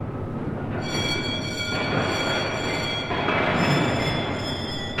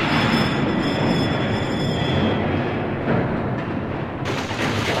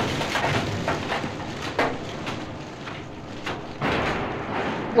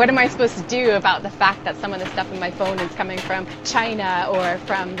What am I supposed to do about the fact that some of the stuff in my phone is coming from China or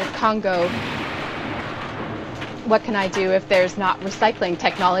from the Congo? What can I do if there's not recycling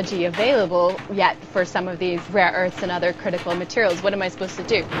technology available yet for some of these rare earths and other critical materials? What am I supposed to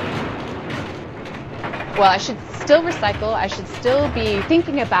do? Well, I should still recycle. I should still be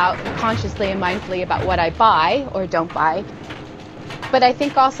thinking about consciously and mindfully about what I buy or don't buy. But I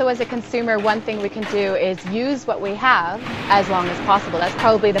think also as a consumer, one thing we can do is use what we have as long as possible. That's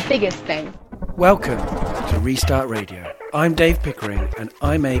probably the biggest thing. Welcome to Restart Radio. I'm Dave Pickering and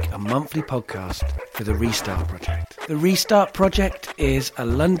I make a monthly podcast for the Restart Project. The Restart Project is a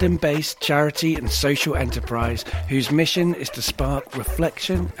London-based charity and social enterprise whose mission is to spark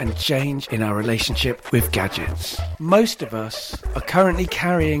reflection and change in our relationship with gadgets. Most of us are currently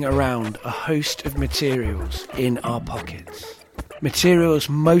carrying around a host of materials in our pockets. Materials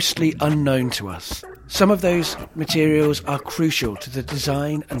mostly unknown to us. Some of those materials are crucial to the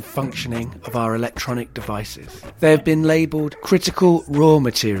design and functioning of our electronic devices. They have been labelled critical raw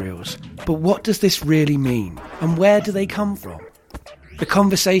materials, but what does this really mean? And where do they come from? The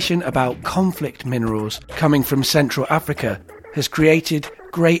conversation about conflict minerals coming from Central Africa has created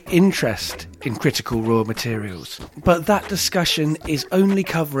great interest in critical raw materials. But that discussion is only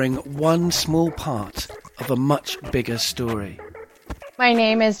covering one small part of a much bigger story. My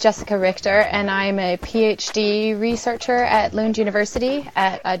name is Jessica Richter, and I'm a PhD researcher at Lund University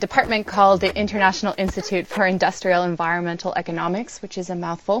at a department called the International Institute for Industrial Environmental Economics, which is a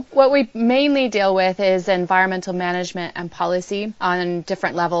mouthful. What we mainly deal with is environmental management and policy on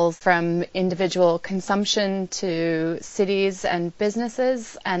different levels, from individual consumption to cities and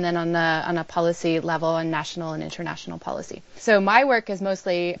businesses, and then on a policy level on national and international policy. So my work is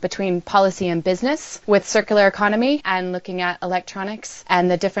mostly between policy and business with circular economy and looking at electronics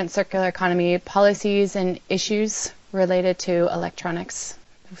and the different circular economy policies and issues related to electronics.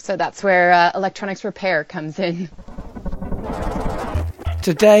 So that's where electronics repair comes in.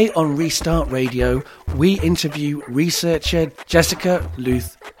 Today on Restart Radio, we interview researcher Jessica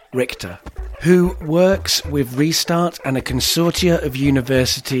Luth Richter, who works with Restart and a consortia of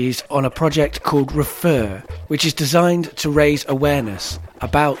universities on a project called Refer, which is designed to raise awareness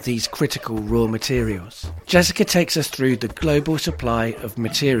about these critical raw materials. Jessica takes us through the global supply of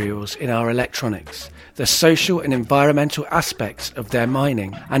materials in our electronics, the social and environmental aspects of their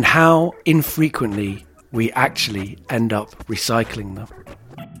mining, and how infrequently we actually end up recycling them.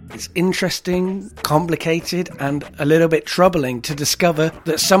 It's interesting, complicated, and a little bit troubling to discover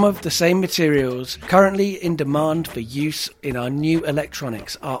that some of the same materials currently in demand for use in our new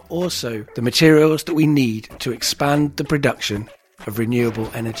electronics are also the materials that we need to expand the production of renewable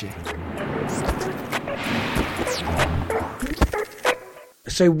energy.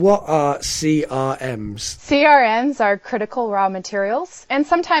 So what are CRMs? CRMs are critical raw materials. And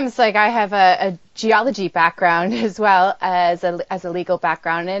sometimes I have a geology background as well as a legal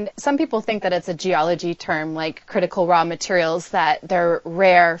background. And some people think that it's a geology term, like critical raw materials, that they're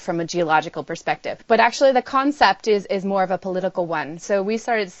rare from a geological perspective. But actually the concept is more of a political one. So we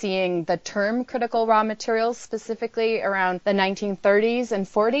started seeing the term critical raw materials specifically around the 1930s and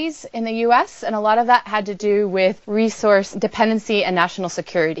 40s in the US. And a lot of that had to do with resource dependency and national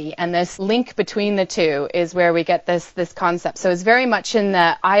security. And this link between the two is where we get this concept. So it's very much in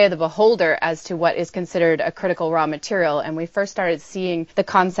the eye of the beholder as to what is considered a critical raw material. And we first started seeing the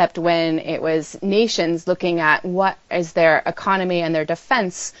concept when it was nations looking at what is their economy and their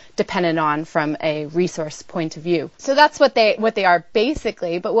defense dependent on from a resource point of view. So that's what they are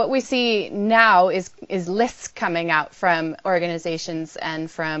basically. But what we see now is lists coming out from organizations and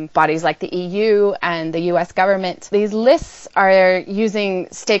from bodies like the EU and the US government. These lists are using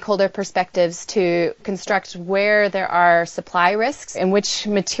stakeholder perspectives to construct where there are supply risks and which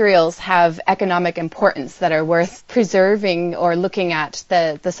materials have economic importance that are worth preserving, or looking at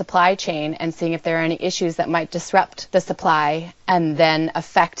the supply chain and seeing if there are any issues that might disrupt the supply and then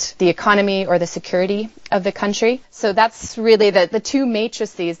affect the economy or the security of the country. So that's really the two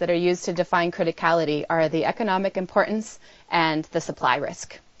matrices that are used to define criticality are the economic importance and the supply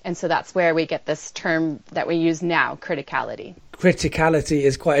risk. And so that's where we get this term that we use now, criticality. Criticality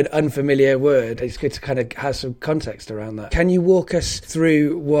is quite an unfamiliar word. It's good to kind of have some context around that. Can you walk us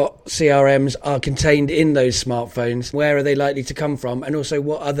through what CRMs are contained in those smartphones? Where are they likely to come from? And also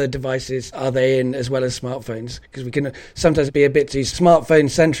what other devices are they in as well as smartphones? Because we can sometimes be a bit too smartphone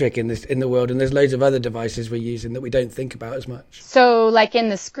centric in the world, and there's loads of other devices we're using that we don't think about as much. So like in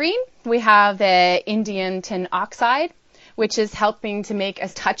the screen, we have the indium tin oxide, which is helping to make a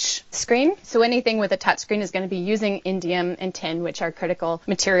touch screen. So anything with a touch screen is going to be using indium and tin, which are critical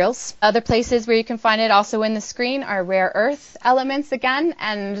materials. Other places where you can find it also in the screen are rare earth elements again.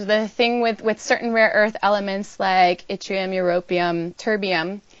 And the thing with certain rare earth elements like yttrium, europium,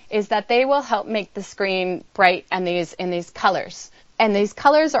 terbium is that they will help make the screen bright and in these colors. And these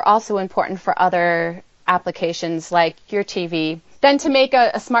colors are also important for other applications like your TV. Then to make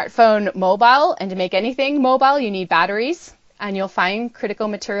a smartphone mobile, and to make anything mobile, you need batteries. And you'll find critical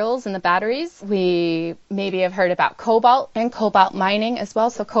materials in the batteries. We maybe have heard about cobalt and cobalt mining as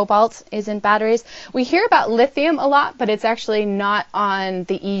well. So cobalt is in batteries. We hear about lithium a lot, but it's actually not on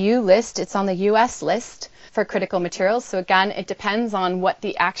the EU list. It's on the US list for critical materials. So again, it depends on what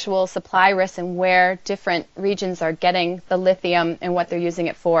the actual supply risks and where different regions are getting the lithium and what they're using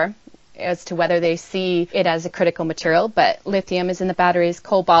it for, as to whether they see it as a critical material. But lithium is in the batteries.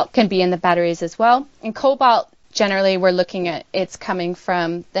 Cobalt can be in the batteries as well. And cobalt, generally, we're looking at it's coming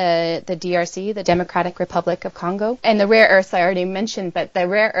from the DRC, the Democratic Republic of Congo. And the rare earths I already mentioned, but the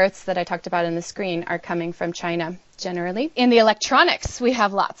rare earths that I talked about in the screen are coming from China, generally. In the electronics, we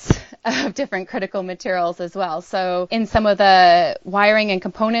have lots of different critical materials as well. So in some of the wiring and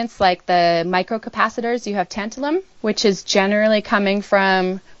components, like the microcapacitors, you have tantalum, which is generally coming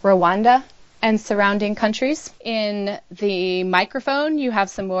from Rwanda and surrounding countries. In the microphone, you have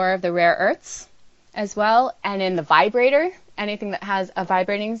some more of the rare earths as well. And in the vibrator, anything that has a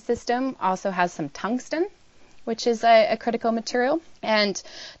vibrating system also has some tungsten, which is a critical material. And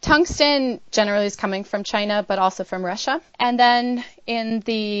tungsten generally is coming from China, but also from Russia. And then in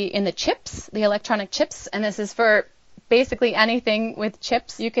the chips, the electronic chips, and this is for basically anything with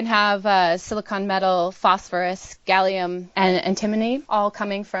chips, you can have silicon metal, phosphorus, gallium, and antimony, all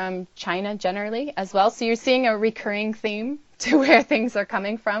coming from China generally as well. So you're seeing a recurring theme to where things are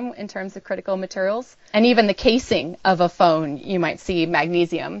coming from in terms of critical materials. And even the casing of a phone, you might see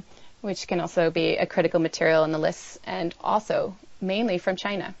magnesium, which can also be a critical material in the list, and also mainly from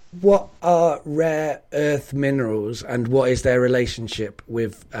China. What are rare earth minerals and what is their relationship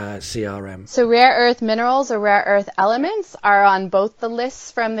with CRM? So rare earth minerals or rare earth elements are on both the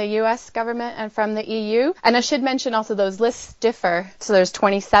lists from the US government and from the EU. And I should mention also those lists differ. So there's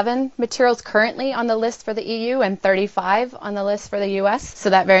 27 materials currently on the list for the EU and 35 on the list for the US.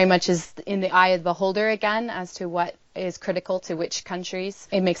 So that very much is in the eye of the beholder again as to what is critical to which countries.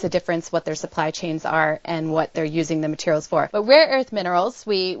 It makes a difference what their supply chains are and what they're using the materials for. But rare earth minerals,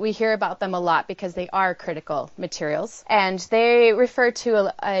 we hear about them a lot because they are critical materials. And they refer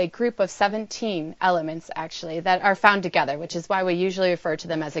to a group of 17 elements, actually, that are found together, which is why we usually refer to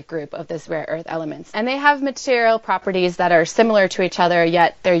them as a group of this rare earth elements. And they have material properties that are similar to each other,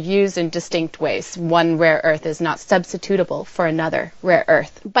 yet they're used in distinct ways. One rare earth is not substitutable for another rare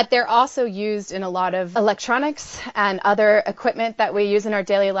earth. But they're also used in a lot of electronics and other equipment that we use in our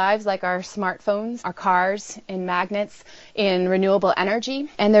daily lives, like our smartphones, our cars, in magnets, in renewable energy.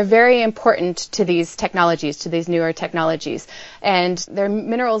 And they're very important to these technologies, to these newer technologies. And they're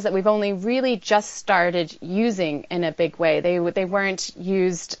minerals that we've only really just started using in a big way. They weren't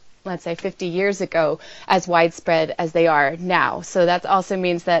used, let's say, 50 years ago as widespread as they are now. So that also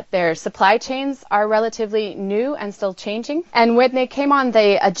means that their supply chains are relatively new and still changing. And when they came on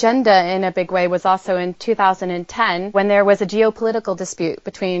the agenda in a big way was also in 2010, when there was a geopolitical dispute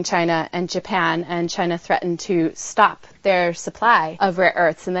between China and Japan, and China threatened to stop their supply of rare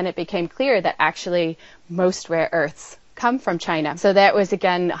earths. And then it became clear that actually most rare earths come from China. So that was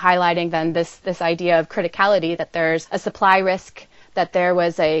again highlighting then this idea of criticality, that there's a supply risk, that there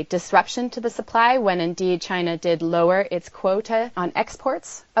was a disruption to the supply when indeed China did lower its quota on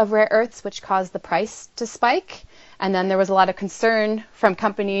exports of rare earths, which caused the price to spike. And then there was a lot of concern from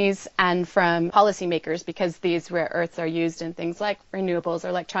companies and from policymakers because these rare earths are used in things like renewables or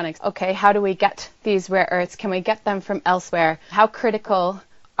electronics. Okay, how do we get these rare earths? Can we get them from elsewhere? How critical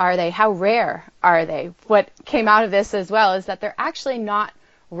are they? How rare are they? What came out of this as well is that they're actually not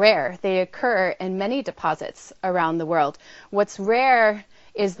rare. They occur in many deposits around the world. What's rare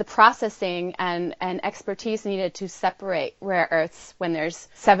is the processing and expertise needed to separate rare earths when there's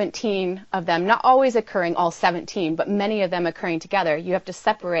 17 of them, not always occurring all 17, but many of them occurring together. You have to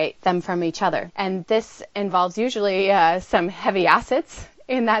separate them from each other. And this involves usually some heavy acids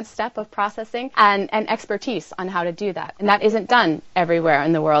in that step of processing and expertise on how to do that. And that isn't done everywhere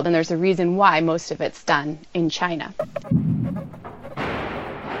in the world, and there's a reason why most of it's done in China.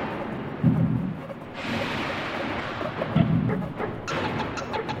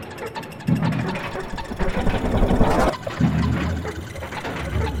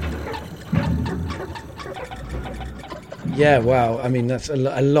 Yeah, wow. I mean, that's a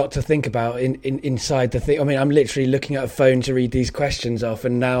lot to think about inside the thing. I mean, I'm literally looking at a phone to read these questions off,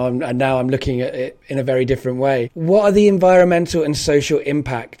 and now I'm looking at it in a very different way. What are the environmental and social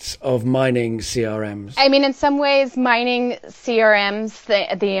impacts of mining CRMs? I mean, in some ways, mining CRMs,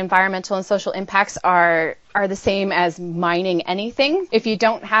 the environmental and social impacts are the same as mining anything. If you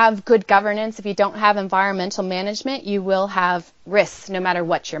don't have good governance, if you don't have environmental management, you will have risks no matter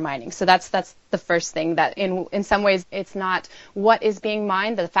what you're mining. So that's the first thing, that in some ways it's not what is being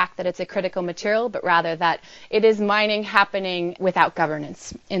mined, the fact that it's a critical material, but rather that it is mining happening without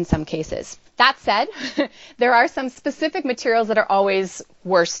governance in some cases. That said, there are some specific materials that are always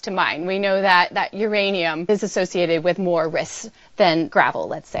worse to mine. We know that uranium is associated with more risks than gravel,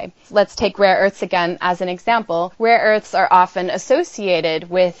 let's say. Let's take rare earths again as an example. Rare earths are often associated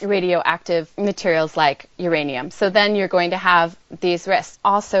with radioactive materials like uranium. So then you're going to have these risks.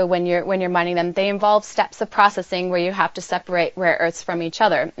 Also, when you're mining them, they involve steps of processing where you have to separate rare earths from each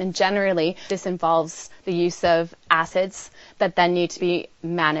other. And generally, this involves the use of acids that then need to be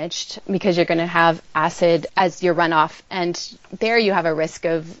managed, because you're going to have acid as your runoff, and there you have a risk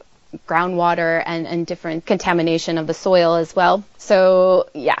of groundwater and different contamination of the soil as well. So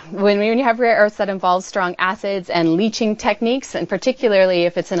yeah, when you have rare earths that involve strong acids and leaching techniques, and particularly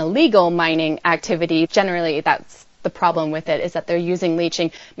if it's an illegal mining activity, generally that's the problem with it, is that they're using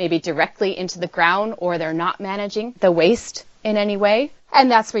leaching maybe directly into the ground, or they're not managing the waste in any way. And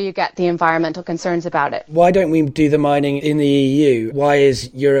that's where you get the environmental concerns about it. Why don't we do the mining in the EU? Why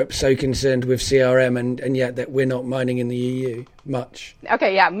is Europe so concerned with CRM and yet that we're not mining in the EU much?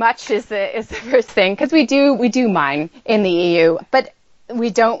 Okay, yeah, much is the first thing, because we do mine in the EU, but we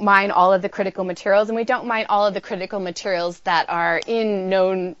don't mine all of the critical materials, and we don't mine all of the critical materials that are in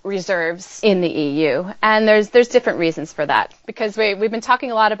known reserves in the EU. And there's different reasons for that, because we've been talking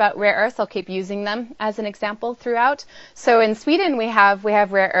a lot about rare earths. I'll keep using them as an example throughout. So in Sweden, we have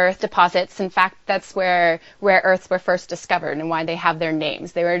rare earth deposits. In fact, that's where rare earths were first discovered and why they have their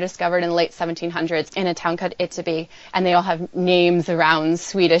names. They were discovered in the late 1700s in a town called Ytterby, and they all have names around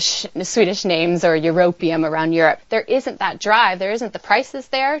Swedish names, or Europium around Europe. There isn't that drive. There isn't the price is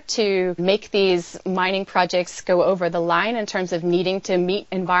there to make these mining projects go over the line in terms of needing to meet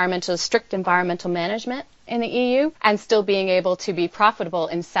strict environmental management in the EU, and still being able to be profitable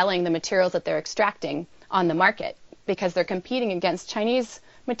in selling the materials that they're extracting on the market, because they're competing against Chinese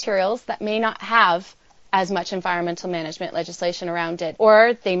materials that may not have as much environmental management legislation around it,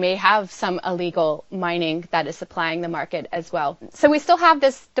 or they may have some illegal mining that is supplying the market as well. So we still have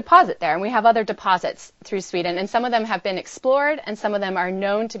this deposit there, and we have other deposits through Sweden, and some of them have been explored, and some of them are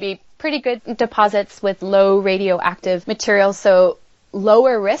known to be pretty good deposits with low radioactive materials, so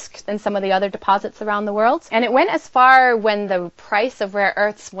lower risk than some of the other deposits around the world. And it went as far when the price of rare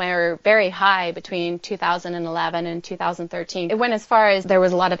earths were very high between 2011 and 2013. It went as far as there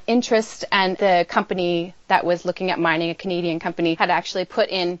was a lot of interest, and the company that was looking at mining, a Canadian company, had actually put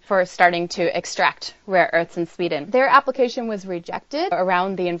in for starting to extract rare earths in Sweden. Their application was rejected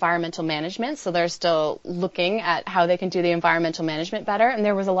around the environmental management, so they're still looking at how they can do the environmental management better. And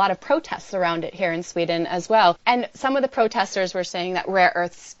there was a lot of protests around it here in Sweden as well. And some of the protesters were saying that rare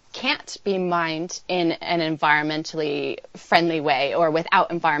earths can't be mined in an environmentally friendly way or without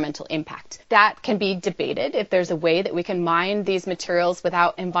environmental impact. That can be debated. If there's a way that we can mine these materials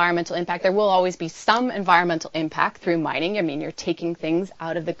without environmental impact, there will always be some environmental impact through mining. I mean, you're taking things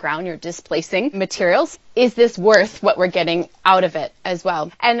out of the ground, you're displacing materials. Is this worth what we're getting out of it as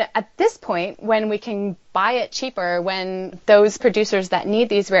well? And at this point, when we can buy it cheaper, when those producers that need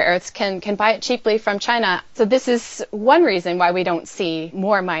these rare earths can buy it cheaply from China. So this is one reason why we don't see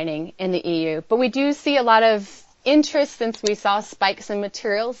more mining in the EU. But we do see a lot of interest since we saw spikes in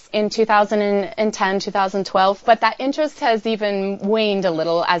materials in 2010, 2012, but that interest has even waned a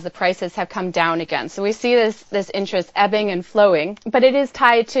little as the prices have come down again. So we see this interest ebbing and flowing, but it is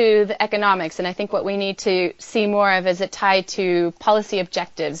tied to the economics, and I think what we need to see more of is it tied to policy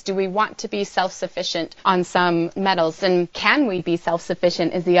objectives. Do we want to be self-sufficient on some metals, and can we be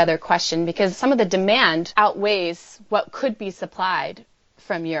self-sufficient is the other question, because some of the demand outweighs what could be supplied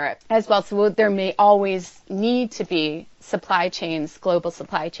from Europe as well. So there may always need to be supply chains, global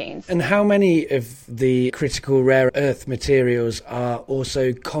supply chains. And how many of the critical rare earth materials are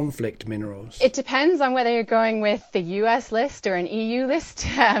also conflict minerals? It depends on whether you're going with the US list or an EU list,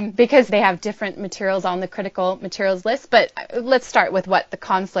 because they have different materials on the critical materials list. But let's start with what the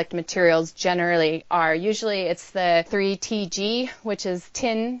conflict materials generally are. Usually it's the 3TG, which is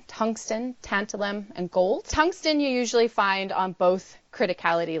tin, tungsten, tantalum, and gold. Tungsten you usually find on both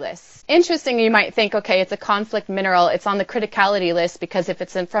criticality lists. Interesting, you might think, okay, it's a conflict mineral, it's on the criticality list because if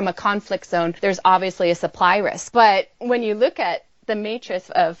it's from a conflict zone, there's obviously a supply risk. But when you look at the matrix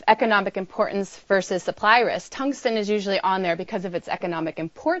of economic importance versus supply risk, tungsten is usually on there because of its economic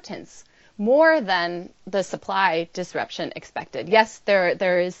importance, more than the supply disruption expected. Yes,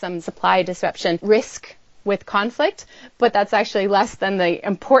 there is some supply disruption risk with conflict, but that's actually less than the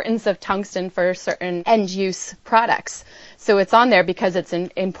importance of tungsten for certain end-use products. So it's on there because it's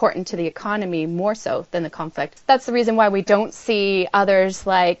important to the economy more so than the conflict. That's the reason why we don't see others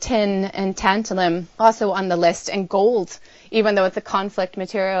like tin and tantalum also on the list, and gold, even though it's a conflict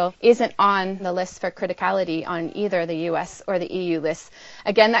material, isn't on the list for criticality on either the US or the EU list.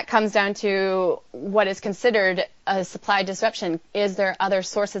 Again, that comes down to what is considered a supply disruption. Is there other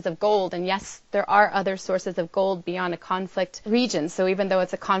sources of gold? And yes, there are other sources of gold beyond a conflict region. So even though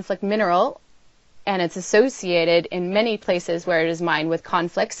it's a conflict mineral, and it's associated in many places where it is mined with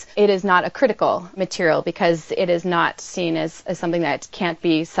conflicts, it is not a critical material because it is not seen as something that can't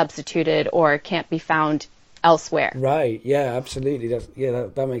be substituted or can't be found elsewhere. Right, yeah, absolutely.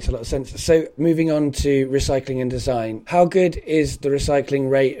 That makes a lot of sense. So moving on to recycling and design, how good is the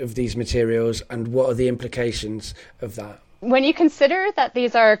recycling rate of these materials and what are the implications of that? When you consider that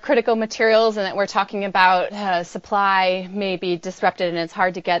these are critical materials and that we're talking about supply may be disrupted and it's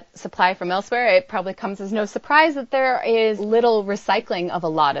hard to get supply from elsewhere, it probably comes as no surprise that there is little recycling of a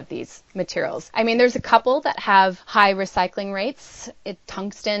lot of these materials. I mean, there's a couple that have high recycling rates.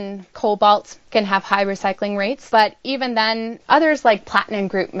 Tungsten, cobalt can have high recycling rates, but even then, others like platinum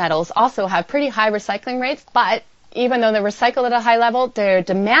group metals also have pretty high recycling rates, but even though they're recycled at a high level, their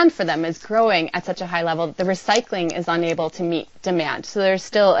demand for them is growing at such a high level that the recycling is unable to meet demand. So there's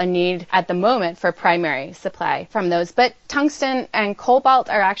still a need at the moment for primary supply from those. But tungsten and cobalt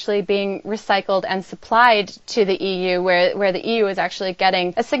are actually being recycled and supplied to the EU, where the EU is actually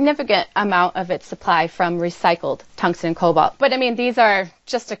getting a significant amount of its supply from recycled tungsten and cobalt. But I mean, these are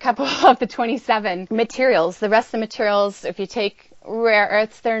just a couple of the 27 materials. The rest of the materials, if you take rare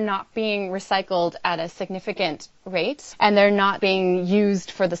earths, they're not being recycled at a significant rate, and they're not being used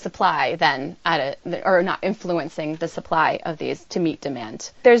for the supply then or not influencing the supply of these to meet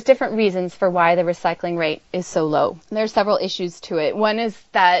demand. There's different reasons for why the recycling rate is so low. There's several issues to it. One is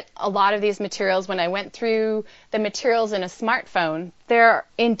that a lot of these materials, when I went through the materials in a smartphone, they're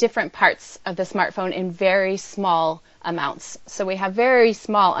in different parts of the smartphone in very small amounts. So we have very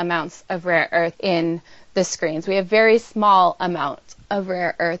small amounts of rare earth in the screens. We have very small amounts of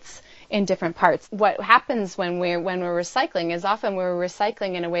rare earths in different parts. What happens when we're recycling is often we're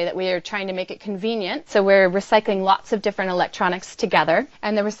recycling in a way that we are trying to make it convenient. So we're recycling lots of different electronics together.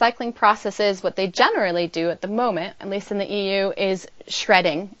 And the recycling processes, what they generally do at the moment, at least in the EU, is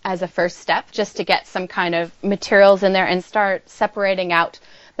shredding as a first step, just to get some kind of materials in there and start separating out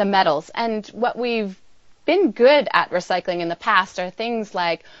the metals. And what we've been good at recycling in the past are things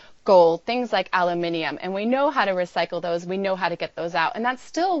like gold, things like aluminium, and we know how to recycle those, we know how to get those out, and that's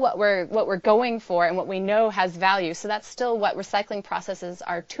still what we're going for and what we know has value. So that's still what recycling processes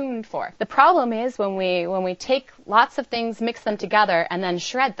are tuned for. The problem is when we take lots of things, mix them together, and then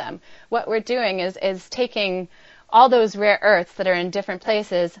shred them, what we're doing is taking all those rare earths that are in different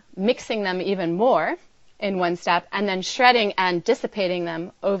places, mixing them even more in one step, and then shredding and dissipating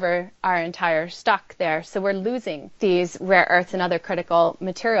them over our entire stock there. So we're losing these rare earths and other critical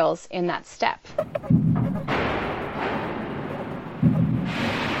materials in that step.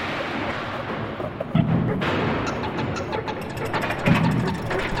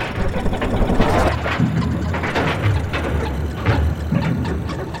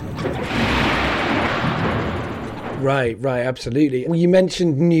 Right, absolutely. Well, you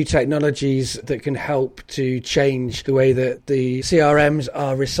mentioned new technologies that can help to change the way that the CRMs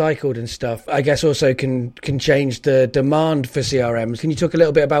are recycled and stuff. I guess also can change the demand for CRMs. Can you talk a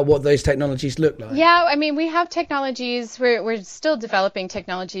little bit about what those technologies look like? Yeah, I mean, we have technologies. We're still developing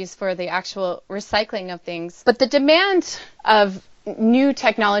technologies for the actual recycling of things. But the demand of new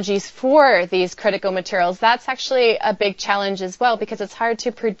technologies for these critical materials, that's actually a big challenge as well, because it's hard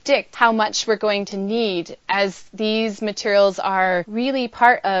to predict how much we're going to need, as these materials are really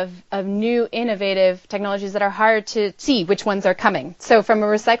part of new innovative technologies that are hard to see which ones are coming. So from a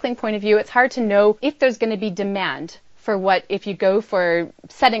recycling point of view, it's hard to know if there's going to be demand for what, if you go for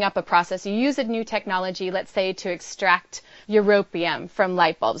setting up a process, you use a new technology, let's say to extract europium from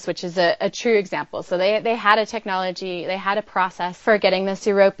light bulbs, which is a true example. So they had a technology, they had a process for getting this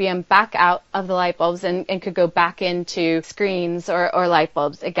europium back out of the light bulbs and could go back into screens or light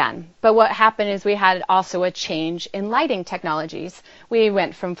bulbs again. But what happened is we had also a change in lighting technologies. We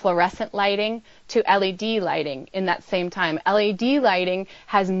went from fluorescent lighting to LED lighting in that same time. LED lighting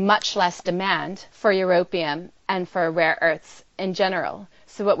has much less demand for europium and for rare earths in general.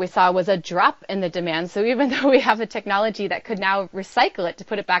 So what we saw was a drop in the demand. So even though we have a technology that could now recycle it to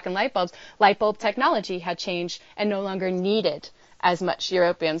put it back in light bulb technology had changed and no longer needed as much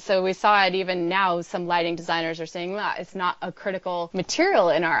europium. So we saw it even now, some lighting designers are saying, well, it's not a critical material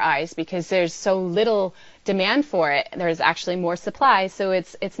in our eyes because there's so little demand for it. There's actually more supply, so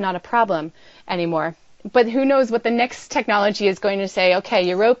it's not a problem anymore. But who knows what the next technology is going to say, okay,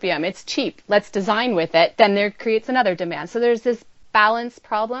 europium, it's cheap, let's design with it. Then there creates another demand. So there's this balance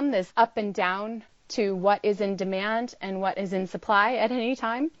problem, this up and down to what is in demand and what is in supply at any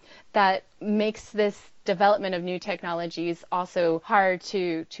time that makes this development of new technologies also hard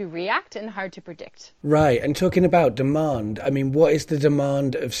to react and hard to predict. Right. And talking about demand, I mean, what is the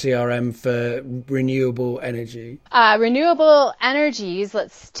demand of CRM for renewable energy? Renewable energies,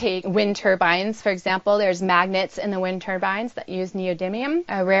 let's take wind turbines, for example. There's magnets in the wind turbines that use neodymium,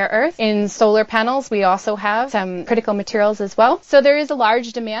 a rare earth. In solar panels, we also have some critical materials as well. So there is a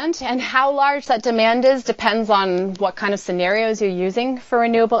large demand, and how large that demand is depends on what kind of scenarios you're using for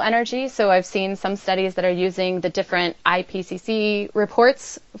renewable energy. So I've seen some studies that are using the different IPCC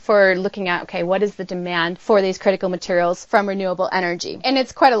reports for looking at, okay, what is the demand for these critical materials from renewable energy? And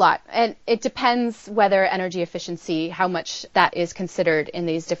it's quite a lot. And it depends whether energy efficiency, how much that is considered in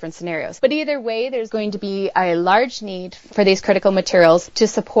these different scenarios. But either way, there's going to be a large need for these critical materials to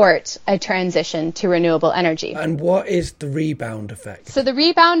support a transition to renewable energy. And what is the rebound effect? So the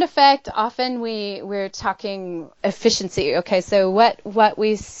rebound effect, often we're talking efficiency. Okay, so what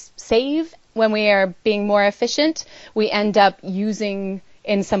we save when we are being more efficient, we end up using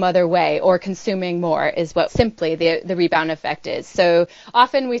in some other way or consuming more is what simply the rebound effect is. So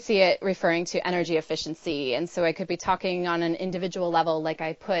often we see it referring to energy efficiency. And so I could be talking on an individual level, like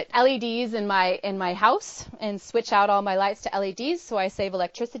I put LEDs in my house and switch out all my lights to LEDs so I save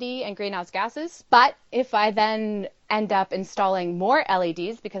electricity and greenhouse gases. But if I then end up installing more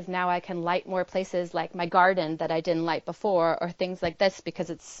LEDs because now I can light more places like my garden that I didn't light before or things like this because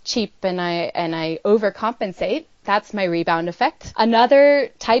it's cheap and I overcompensate, that's my rebound effect. Another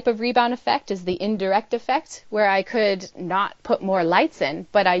type of rebound effect is the indirect effect where I could not put more lights in,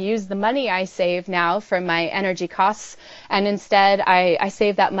 but I use the money I save now from my energy costs and instead I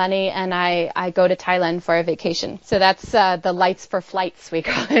save that money and I go to Thailand for a vacation. So that's the lights for flights, we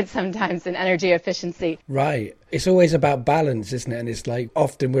call it sometimes in energy efficiency. Right. It's always about balance, isn't it? And it's like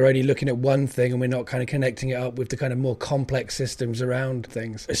often we're only looking at one thing and we're not kind of connecting it up with the kind of more complex systems around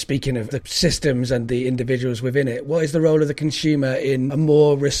things. Speaking of the systems and the individuals within it, what is the role of the consumer in a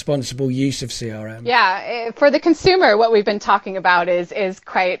more responsible use of CRM? Yeah, for the consumer, what we've been talking about is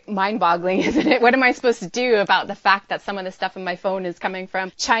quite mind-boggling, isn't it? What am I supposed to do about the fact that some of the stuff on my phone is coming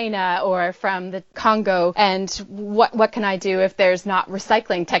from China or from the Congo? And what can I do if there's not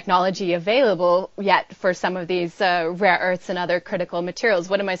recycling technology available yet for some of these rare earths and other critical materials?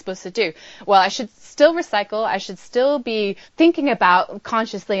 What am I supposed to do? Well, I should still recycle. I should still be thinking about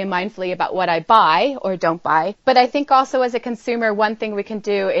consciously and mindfully about what I buy or don't buy. But I think also as a consumer, one thing we can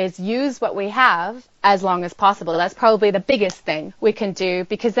do is use what we have as long as possible. That's probably the biggest thing we can do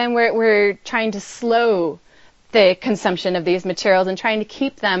because then we're trying to slow the consumption of these materials and trying to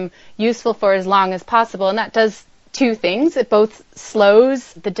keep them useful for as long as possible. And that does two things. It both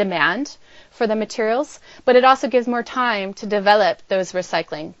slows the demand for the materials, but it also gives more time to develop those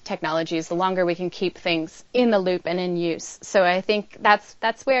recycling technologies the longer we can keep things in the loop and in use. So I think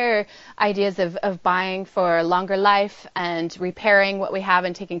that's where ideas of buying for longer life and repairing what we have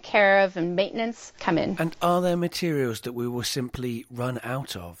and taking care of and maintenance come in. And are there materials that we will simply run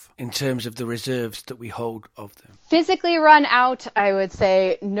out of in terms of the reserves that we hold of them? Physically run out, I would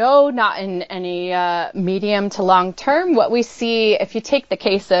say no, not in any medium to long term. What we see, if you take the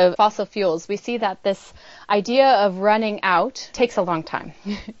case of fossil fuels, we see that this idea of running out takes a long time.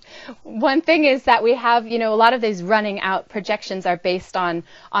 One thing is that we have, a lot of these running out projections are based on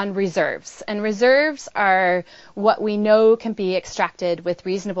reserves. And reserves are what we know can be extracted with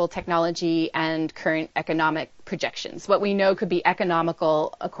reasonable technology and current economic projections, what we know could be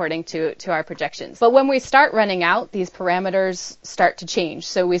economical according to our projections. But when we start running out, these parameters start to change.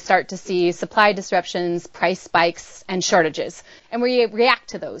 So we start to see supply disruptions, price spikes, and shortages. And we react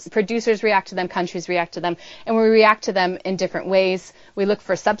to those. Producers react to them, countries react to them, and we react to them in different ways. We look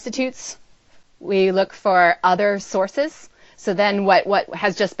for substitutes. We look for other sources. So then what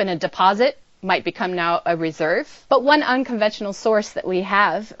has just been a deposit might become now a reserve. But one unconventional source that we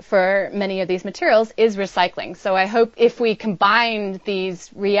have for many of these materials is recycling. So I hope if we combine these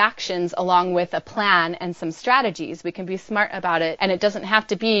reactions along with a plan and some strategies, we can be smart about it. And it doesn't have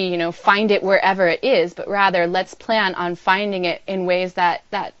to be, find it wherever it is, but rather let's plan on finding it in ways that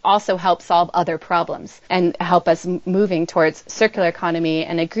also help solve other problems and help us moving towards circular economy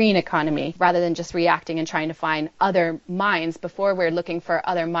and a green economy, rather than just reacting and trying to find other mines. Before we're looking for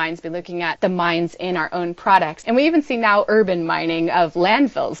other mines, we're looking at the mines in our own products. And we even see now urban mining of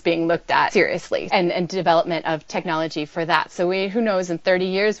landfills being looked at seriously, and development of technology for that. So who knows, in 30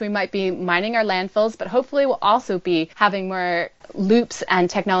 years we might be mining our landfills, but hopefully we'll also be having more loops and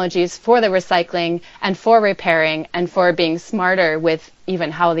technologies for the recycling and for repairing and for being smarter with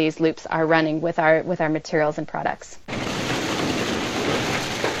even how these loops are running with our materials and products.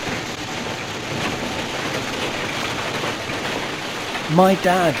 My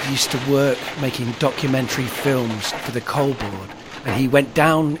dad used to work making documentary films for the Coal Board, and he went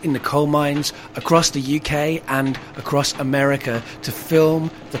down in the coal mines across the UK and across America to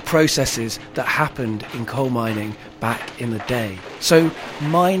film the processes that happened in coal mining back in the day. So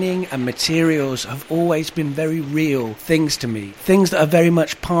mining and materials have always been very real things to me, things that are very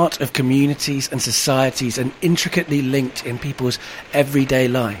much part of communities and societies and intricately linked in people's everyday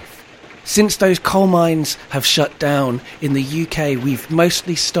life. Since those coal mines have shut down in the UK, we've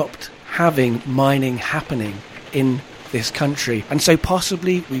mostly stopped having mining happening in this country. And so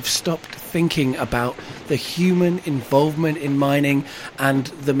possibly we've stopped thinking about the human involvement in mining and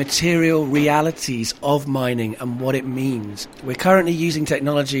the material realities of mining and what it means. We're currently using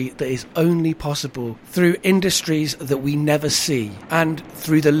technology that is only possible through industries that we never see and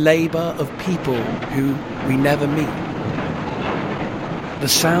through the labour of people who we never meet. The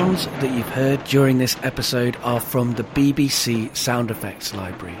sounds that you've heard during this episode are from the BBC Sound Effects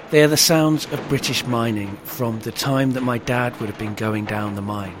Library. They are the sounds of British mining from the time that my dad would have been going down the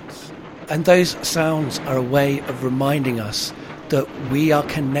mines. And those sounds are a way of reminding us that we are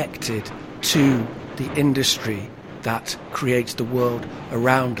connected to the industry that creates the world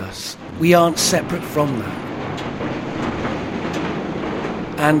around us. We aren't separate from that.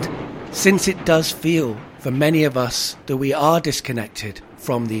 And since it does feel for many of us that we are disconnected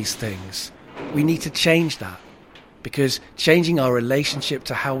from these things, we need to change that, because changing our relationship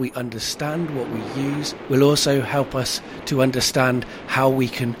to how we understand what we use will also help us to understand how we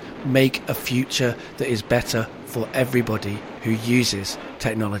can make a future that is better for everybody who uses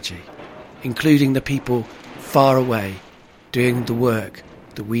technology, including the people far away doing the work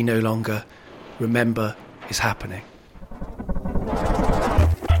that we no longer remember is happening.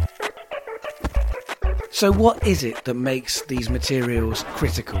 So what is it that makes these materials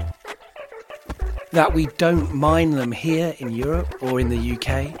critical? That we don't mine them here in Europe or in the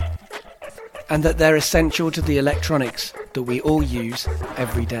UK, and that they're essential to the electronics that we all use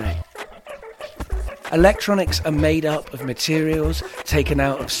every day. Electronics are made up of materials taken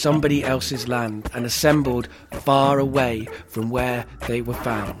out of somebody else's land and assembled far away from where they were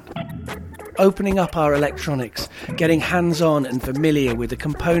found. Opening up our electronics, getting hands-on and familiar with the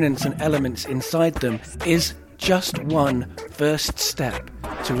components and elements inside them is just one first step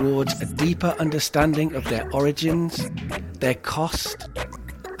towards a deeper understanding of their origins, their cost,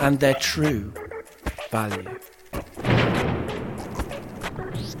 and their true value.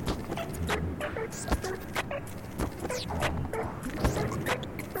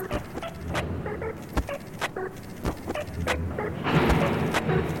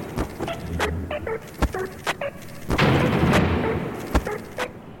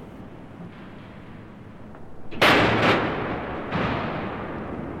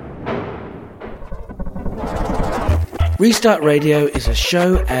 Restart Radio is a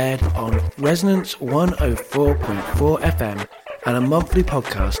show aired on Resonance 104.4 FM and a monthly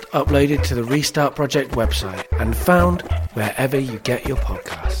podcast uploaded to the Restart Project website and found wherever you get your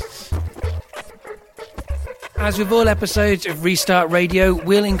podcasts. As with all episodes of Restart Radio,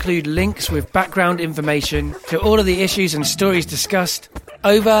 we'll include links with background information to all of the issues and stories discussed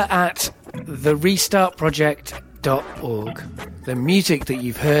over at therestartproject.org. The music that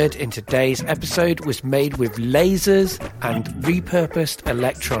you've heard in today's episode was made with lasers and repurposed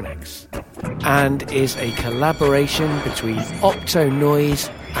electronics and is a collaboration between Octo Noise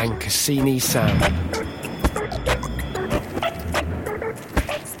and Cassini Sound.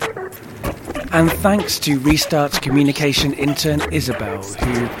 And thanks to Restart's communication intern Isabel,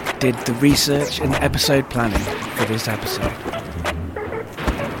 who did the research and episode planning for this episode.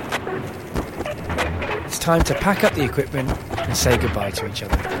 It's time to pack up the equipment and say goodbye to each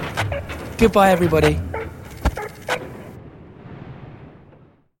other. Goodbye, everybody.